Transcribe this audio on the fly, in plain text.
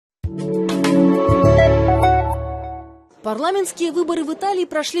Парламентские выборы в Италии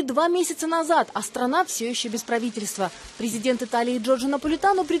прошли 2 месяца назад, а страна все еще без правительства. Президент Италии Джорджо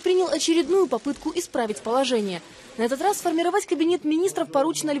Наполитано предпринял очередную попытку исправить положение. На этот раз сформировать кабинет министров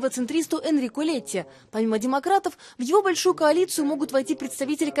поручено левоцентристу Энрико Летте. Помимо демократов, в его большую коалицию могут войти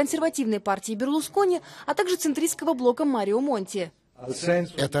представители консервативной партии Берлускони, а также центристского блока Марио Монти.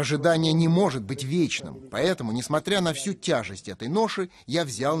 Это ожидание не может быть вечным, поэтому, несмотря на всю тяжесть этой ноши, я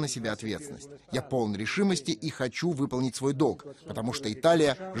взял на себя ответственность. Я полон решимости и хочу выполнить свой долг, потому что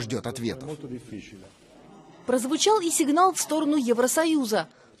Италия ждет ответов. Прозвучал и сигнал в сторону Евросоюза.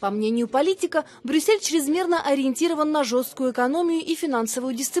 По мнению политика, Брюссель чрезмерно ориентирован на жесткую экономию и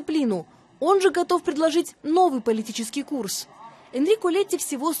финансовую дисциплину. Он же готов предложить новый политический курс. Энрико Летте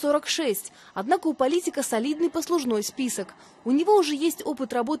всего 46, однако у политика солидный послужной список. У него уже есть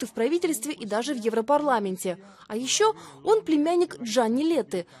опыт работы в правительстве и даже в Европарламенте. А еще он племянник Джанни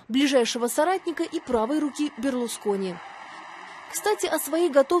Летты, ближайшего соратника и правой руки Берлускони. Кстати, о своей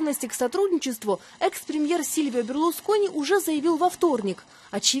готовности к сотрудничеству экс-премьер Сильвио Берлускони уже заявил во вторник.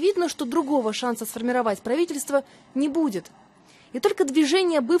 Очевидно, что другого шанса сформировать правительство не будет. И только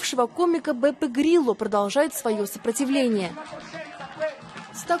движение бывшего комика Беппе Грилло продолжает свое сопротивление.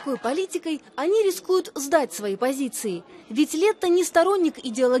 С такой политикой они рискуют сдать свои позиции. Ведь Летта не сторонник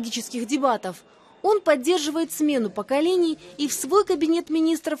идеологических дебатов. Он поддерживает смену поколений и в свой кабинет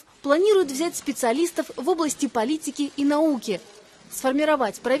министров планирует взять специалистов в области политики и науки.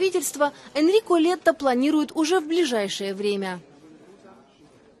 Сформировать правительство Энрико Летта планирует уже в ближайшее время.